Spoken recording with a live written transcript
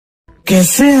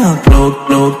कैसे आप लोग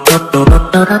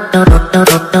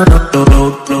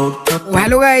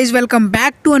hello guys, welcome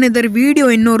back to another video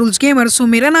in no rules gamer. सो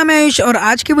मेरा नाम है आयुष और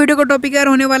आज के वीडियो का टॉपिक यार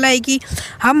होने वाला है कि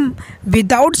हम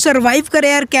विदाउट सरवाइव करें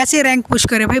यार कैसे रैंक पुश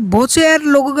करें। भाई बहुत से यार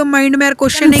लोगों के माइंड में यार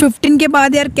क्वेश्चन है 15 के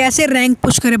बाद यार कैसे रैंक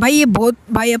पुश करें। भाई ये बहुत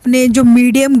भाई अपने जो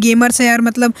मीडियम गेमर्स है यार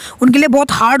मतलब उनके लिए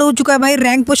बहुत हार्ड हो चुका है भाई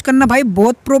रैंक पुश करना। भाई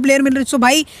बहुत प्रो प्लेयर मिल रहे। सो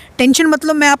भाई टेंशन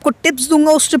मतलब मैं आपको टिप्स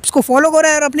दूंगा, उस टिप्स को फॉलो करो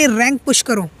यार अपनी रैंक पुश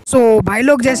करो। सो भाई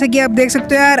लोग जैसे कि आप देख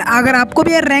सकते हो यार, अगर आपको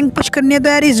भी यार रैंक पुश करनी है तो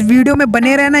यार इस वीडियो में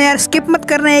बने रहना यार, स्किप मत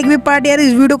करना एक भी पार्ट यार।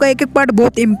 इस वीडियो का एक एक पार्ट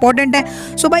बहुत इंपॉर्टेंट है।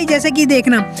 सो भाई जैसे कि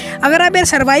देखना, अगर आप यार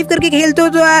सर्वाइव करके खेलते हो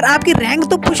तो यार आपकी रैंक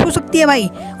तो पुश हो सकती है भाई,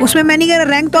 उसमें मैं नहीं कह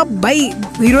रहा। रैंक तो आप भाई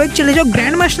हीरोइक चले जाओ,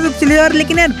 ग्रैंड मास्टर तक चले जाओ,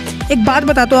 लेकिन यार एक बात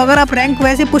बताता हूँ, अगर आप रैंक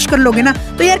वैसे पुश कर लोगे ना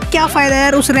तो यार क्या फ़ायदा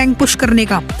यार उस रैंक पुश करने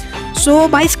का। सो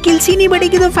भाई स्किल्स ही नहीं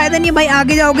बढ़ेगी तो फायदा नहीं है भाई।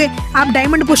 आगे जाओगे आप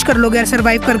डायमंड पुश कर लोगे यार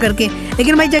सर्वाइव कर करके,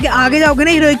 लेकिन भाई जब आगे जाओगे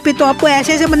ना हीरोइक पे तो आपको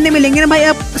ऐसे ऐसे बंदे मिलेंगे ना भाई,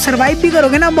 आप सर्वाइव भी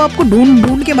करोगे ना वो आपको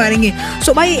ढूंढ के मारेंगे।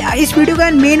 सो भाई इस वीडियो का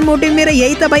मेन मोटिव मेरा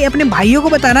यही था भाई, अपने भाइयों को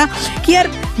बताना कि यार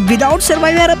विदाउट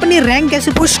सर्वाइव यार अपनी रैंक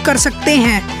कैसे पुश कर सकते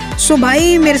हैं। सो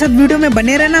भाई मेरे साथ वीडियो में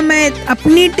बने रहना, मैं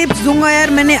अपनी टिप्स दूंगा यार।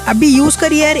 मैंने अभी यूज़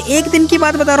करी है यार, एक दिन की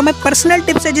बात बता रहा हूँ मैं, पर्सनल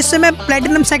टिप्स है जिससे मैं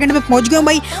प्लेटिनम सेकंड में पहुंच गया हूँ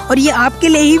भाई, और ये आपके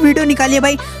लिए ही वीडियो निकाली है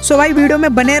भाई। सो भाई वीडियो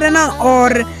में बने रहना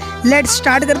और लेट्स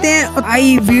स्टार्ट करते हैं। और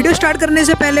भाई वीडियो स्टार्ट करने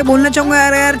से पहले बोलना चाहूँगा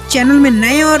यार चैनल में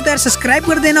नए हो तो यार सब्सक्राइब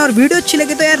कर देना और वीडियो अच्छी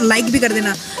लगे तो यार लाइक भी कर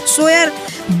देना। सो यार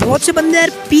बहुत से बंदे यार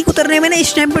पीक उतरने में ना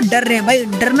इस टाइम पे डर रहे हैं। भाई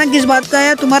डरना किस बात का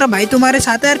है, तुम्हारा भाई तुम्हारे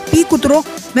साथ है यार, पीक उतरो।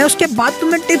 मैं उसके बाद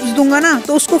तुम्हें टिप्स दूंगा ना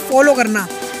तो उसको फॉलो करना।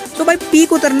 तो भाई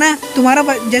पीक उतरना है तुम्हारा,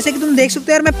 जैसे कि तुम देख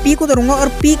सकते हो यार मैं पीक उतरूंगा और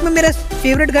पीक में मेरा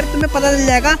फेवरेट घर तुम्हें पता चल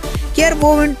जाएगा कि यार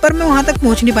वो इवेंट पर मैं वहाँ तक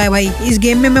पहुँच नहीं पाया भाई, इस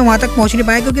गेम में मैं वहाँ तक पहुँच नहीं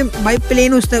पाया क्योंकि भाई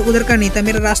प्लेन उधर का नहीं था,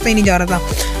 मेरा रास्ता ही नहीं जा रहा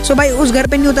था। सो भाई उस घर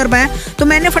पे नहीं उतर पाया तो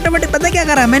मैंने फटाफट पता क्या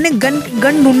करा, मैंने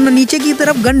गन ढूंढना, नीचे की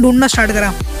तरफ गन ढूंढना स्टार्ट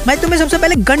करा। भाई तुम्हें सबसे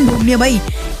पहले गन ढूंढनी है भाई,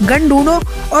 गन ढूंढो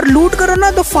और लूट करो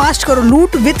ना तो फास्ट करो,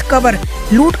 लूट विथ कवर,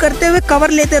 लूट करते हुए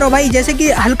कवर लेते रहो भाई। जैसे कि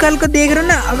हल्का हल्का देख रहे हो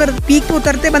ना, अगर पीक पे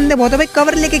उतरते बंदे बहुत है भाई,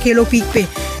 कवर लेके खेलो पीक पे।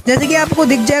 जैसे कि आपको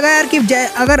दिख जाएगा यार कि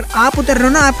अगर आप उतर रहे हो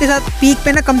ना आपके साथ पीक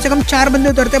पे ना कम से कम 4 बंदे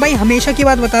उतरते भाई, हमेशा की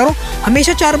बात बता रहा हूँ,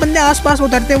 हमेशा 4 बंदे आसपास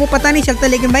उतरते, वो पता नहीं चलता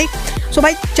लेकिन भाई। सो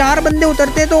भाई 4 बंदे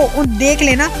उतरते तो देख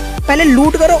लेना, पहले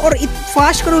लूट करो और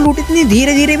फास्ट करो लूट, इतनी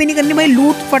धीरे धीरे भी नहीं करनी भाई,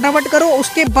 लूट फटाफट करो।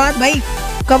 उसके बाद भाई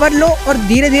कवर लो और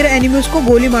धीरे धीरे एनिमीज को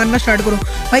गोली मारना स्टार्ट करो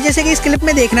भाई। जैसे कि इस क्लिप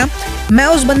में देखना, मैं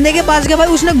उस बंदे के पास गया भाई,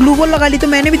 उसने ग्लू बॉल लगा ली तो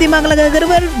मैंने भी दिमाग लगा कर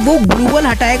वो ग्लू बॉल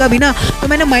हटाएगा भी ना, तो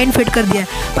मैंने माइंड फिट कर दिया।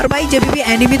 पर भाई जब भी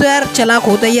एनिमी तो यार चालाक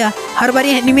होता ही है, हर बार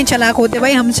एनिमी चालाक होते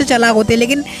भाई, हमसे चालाक होते,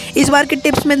 लेकिन इस बार के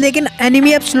टिप्स में लेकिन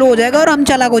एनिमी अब स्लो हो जाएगा और हम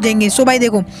चालाक हो जाएंगे। सो भाई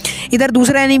देखो इधर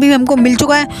दूसरा एनिमी भी हमको मिल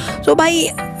चुका है। सो भाई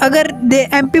अगर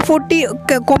MP40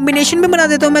 कॉम्बिनेशन भी बना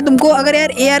देता हूँ मैं तुमको, अगर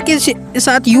यार AR के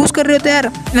साथ यूज़ कर रहे हो तो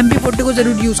यार MP40 को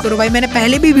ज़रूर यूज़ करो भाई। मैंने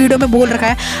पहले भी वीडियो में बोल रखा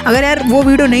है, अगर यार वो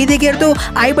वीडियो नहीं देखी यार तो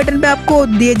आई बटन पे आपको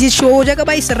जी शो हो जाएगा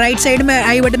भाई, राइट साइड में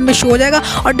आई बटन पे शो हो जाएगा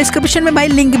और डिस्क्रिप्शन में भाई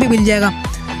लिंक भी मिल जाएगा।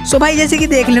 सो भाई जैसे कि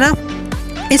देख लेना,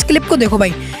 इस क्लिप को देखो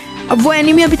भाई, अब वो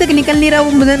एनिमी अभी तक निकल नहीं रहा,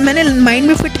 वो मैंने माइंड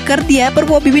में फिट कर दिया है पर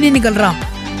वो अभी भी नहीं निकल रहा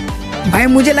भाई।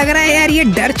 मुझे लग रहा है यार ये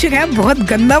डर चुका है, बहुत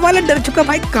गंदा वाला डर चुका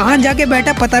भाई, कहाँ जाके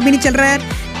बैठा पता भी नहीं चल रहा है यार।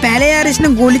 पहले यार इसने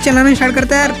गोली चलाना स्टार्ट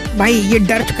करता है यार, भाई ये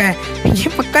डर चुका है, ये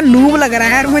पक्का नूब लग रहा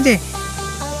है यार मुझे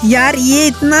यार, ये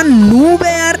इतना नूब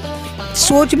है यार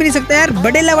सोच भी नहीं सकता यार,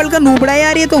 बड़े लेवल का नूबड़ा है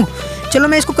यार ये तो। चलो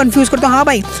मैं इसको कंफ्यूज करता हूँ हाँ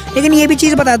भाई, लेकिन ये भी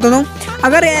चीज़ बताता हूँ,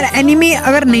 अगर यार एनिमी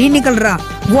अगर नहीं निकल रहा,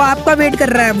 वो आपका वेट कर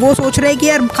रहा है, वो सोच रहा है कि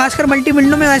यार खासकर मल्टी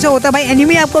विंडो में ऐसा होता है भाई,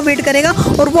 एनिमी आपका वेट करेगा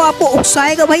और वो आपको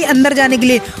उकसाएगा भाई अंदर जाने के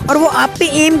लिए, और वो आप पे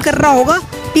एम कर रहा होगा,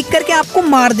 पिक करके आपको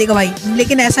मार देगा भाई।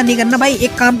 लेकिन ऐसा नहीं करना भाई,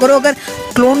 एक काम करो, अगर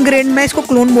क्लोन ग्रेनेड, मैं इसको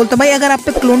क्लोन बोलता हूँ भाई, अगर आप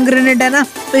पे क्लोन ग्रेनेड है ना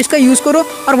तो इसका यूज़ करो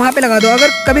और वहाँ पे लगा दो। अगर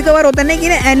कभी कभार होता है ना कि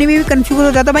ना एनिमी भी कंफ्यूज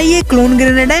हो जाता है भाई ये क्लोन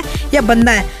ग्रेनेड है या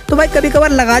बंदा है, तो भाई कभी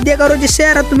कभार लगा दिया करो, जिससे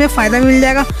यार तुम्हें फ़ायदा मिल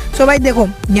जाएगा। सो भाई देखो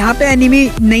यहाँ पे एनिमी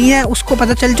नहीं है, उसको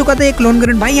पता चल चुका था ये क्लोन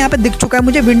ग्रेनेड भाई यहाँ पे दिख चुका है,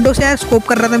 मुझे विंडो से यार स्कोप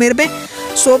कर रहा था मेरे पे।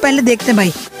 सो पहले देखते हैं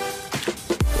भाई,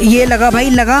 ये लगा भाई,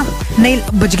 लगा नहीं,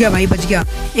 बच गया भाई, बच गया।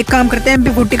 एक काम करते हैं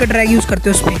MP40 का ड्रैग यूज़ करते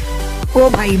हैं उस पर। ओ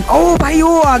भाई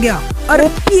ओ आ गया, अरे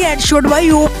ओपी हेडशॉट भाई,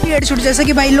 ओपी हेडशॉट। जैसे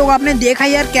कि भाई लोग आपने देखा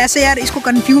यार कैसे यार इसको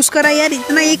कंफ्यूज करा यार,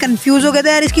 इतना ये कंफ्यूज हो गया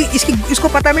था यार, इसको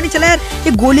पता भी नहीं चला यार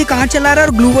ये गोली कहाँ चला रहा है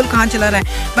और ग्लू बॉल कहाँ चला रहा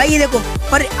है भाई। ये देखो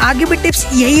और आगे भी टिप्स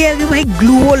यही है कि भाई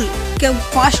ग्लू बॉल क्या,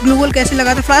 फास्ट ग्लू बॉल कैसे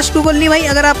लगाते, फास्ट ग्लू बॉल नहीं भाई,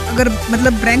 अगर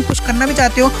मतलब रैंक पुश करना भी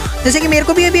चाहते हो, जैसे कि मेरे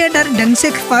को भी अभी ढंग से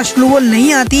फास्ट ग्लू बॉल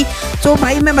नहीं आती, तो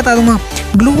भाई मैं बता दूंगा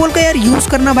ग्लू बॉल का यार यूज़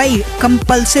करना भाई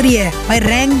कंपलसरी है भाई,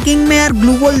 रैंकिंग में यार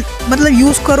ग्लू बॉल मतलब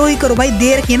यूज़ करो ही करो भाई,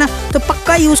 दे रखिए ना तो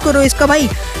पक्का यूज़ करो इसका भाई।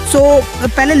 सो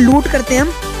पहले लूट करते हैं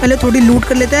हम, पहले थोड़ी लूट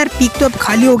कर लेते हैं यार। पीक तो अब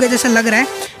खाली हो गया जैसा लग रहा है,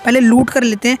 पहले लूट कर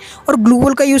लेते हैं और ग्लू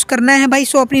वॉल का यूज़ करना है भाई।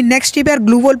 सो अपनी नेक्स्ट टिप यार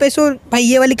ग्लू वॉल पे। सो भाई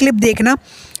ये वाली क्लिप देखना,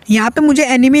 यहाँ पे मुझे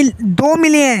एनिमी 2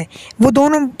 मिले हैं। वो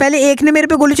दोनों, पहले एक ने मेरे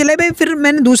पे गोली चलाई भाई, फिर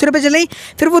मैंने दूसरे पे चलाई,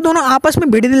 फिर वो दोनों आपस में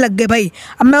भिड़ने लग गए भाई।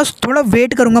 अब मैं उस थोड़ा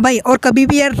वेट करूँगा भाई। और कभी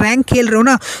भी यार रैंक खेल रहे हो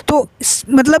ना तो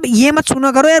मतलब ये मत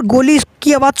सुना करो यार गोली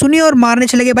की आवाज़ सुनी और मारने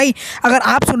चले गए भाई। अगर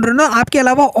आप सुन रहे हो ना, आपके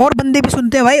अलावा और बंदे भी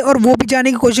सुनते हैं भाई और वो भी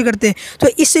जाने की कोशिश करते हैं, तो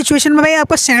इस सिचुएशन में भाई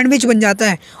आपका सैंडविच बन जाता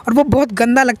है और वो बहुत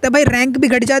गंदा लगता है भाई। रैंक भी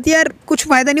घट जाती है यार, कुछ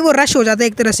फ़ायदा नहीं, वो रश हो जाता है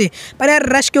एक तरह से। पर यार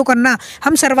रश क्यों करना,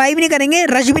 हम सर्वाइव नहीं करेंगे,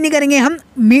 रश भी नहीं करेंगे, हम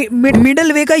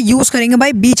मिडल वे का यूज़ करेंगे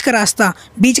भाई। बीच का रास्ता,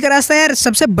 बीच का रास्ता यार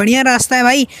सबसे बढ़िया रास्ता है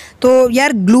भाई। तो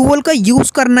यार ग्लू वॉल का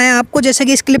यूज़ करना है आपको, जैसे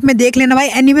कि इस क्लिप में देख लेना भाई।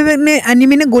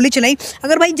 एनिमी ने गोली चलाई,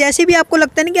 अगर भाई जैसे भी आपको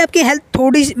लगता है ना कि आपकी हेल्थ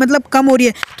थोड़ी मतलब कम हो रही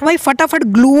है, तो भाई फटाफट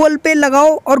ग्लू वॉल पे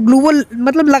लगाओ और ग्लू वॉल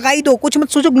मतलब लगा ही दो, कुछ मत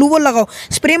सोचो, ग्लू वॉल लगाओ।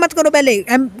 स्प्रे मत करो पहले,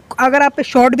 अगर आप पे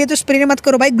शॉट भी है तो स्प्रे मत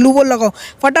करो भाई, ग्लू वॉल लगाओ।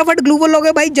 फटाफट ग्लू वॉल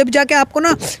लगाओ भाई, जब जाके आपको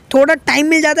ना थोड़ा टाइम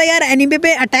मिल जाता है यार एनिमी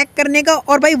पे अटैक करने का।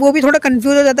 और भाई वो भी थोड़ा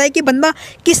कंफ्यूज हो जाता है कि बंदा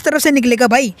किस तरफ से निकलेगा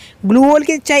भाई, ग्लू वॉल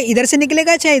के चाहे इधर से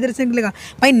निकलेगा चाहे इधर से निकलेगा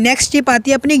भाई। नेक्स्ट टिप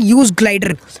आती है अपनी यूज़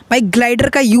ग्लाइडर भाई। ग्लाइडर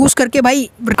का यूज़ करके भाई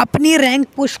अपनी रैंक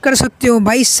पुश कर सकते हो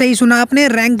भाई। सही सुना आपने,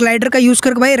 रैंक ग्लाइडर का यूज़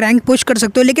करके भाई रैंक पुश कर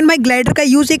सकते हो। लेकिन भाई ग्लाइडर का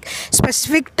यूज़ एक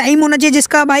स्पेसिफिक टाइम होना चाहिए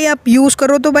जिसका भाई आप यूज़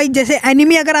करो। तो भाई जैसे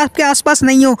एनिमी अगर आपके आसपास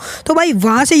नहीं हो तो भाई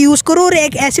वहाँ से यूज़ करो और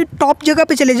एक ऐसी टॉप जगह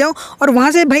पे चले जाओ और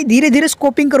वहाँ से भाई धीरे धीरे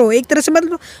स्कोपिंग करो, एक तरह से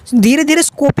मतलब धीरे धीरे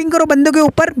स्कोपिंग करो बंदों के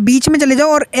ऊपर, बीच में चले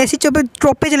जाओ और ऐसी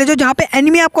टॉप पे चले जाओ जहाँ पे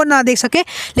एनिमी आपको ना देख सके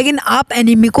लेकिन आप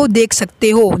एनिमी को देख सकते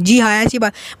हो। जी हाँ, ऐसी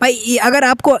बात भाई। अगर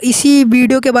आपको इसी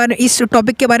वीडियो के बारे में, इस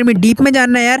टॉपिक के बारे में डीप में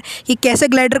जानना है यार कि कैसे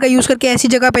ग्लाइडर का यूज़ करके ऐसी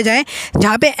जगह पे जाएं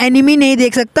जहाँ पे एनिमी नहीं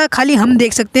देख सकता, खाली हम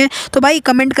देख सकते हैं, तो भाई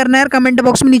कमेंट करना यार, कमेंट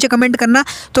बॉक्स में नीचे कमेंट करना,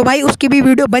 तो भाई उसकी भी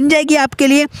वीडियो बन जाएगी आपके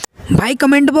लिए। भाई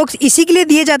कमेंट बॉक्स इसी के लिए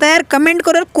दिया जाता है यार, कमेंट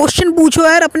करो यार, क्वेश्चन पूछो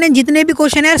यार, अपने जितने भी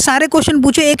क्वेश्चन है यार सारे क्वेश्चन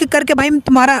पूछो, एक एक करके भाई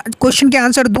तुम्हारा क्वेश्चन के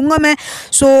आंसर दूंगा मैं।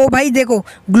 सो भाई देखो,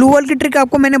 ग्लू वॉल की ट्रिक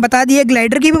आपको मैंने बता दी है,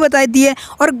 ग्लाइडर की भी बता दी है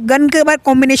और गन के बाद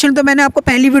कॉम्बिनेशन तो मैंने आपको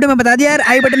पहली वीडियो में बता दिया यार,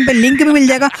 आई बटन पे लिंक भी मिल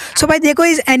जाएगा। सो भाई देखो,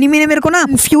 इस एनिमी ने मेरे को ना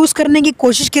कंफ्यूज करने की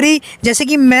कोशिश करी, जैसे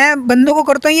कि मैं बंदों को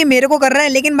करता हूँ ये मेरे को कर रहा है,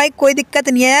 लेकिन भाई कोई दिक्कत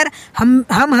नहीं है यार,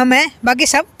 हम हैं, बाकी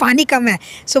सब पानी कम है।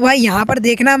 सो भाई यहाँ पर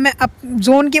देखना, मैं अब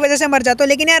जोन की वजह से मर जाता हूँ,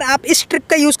 लेकिन यार आप इस ट्रिक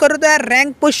का यूज़ करो तो यार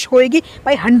रैंक पुश होएगी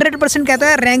भाई, 100% कहता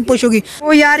है यार रैंक पुश होगी।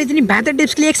 तो यार इतनी बेहतर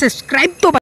टिप्स के लिए एक सब्सक्राइब तो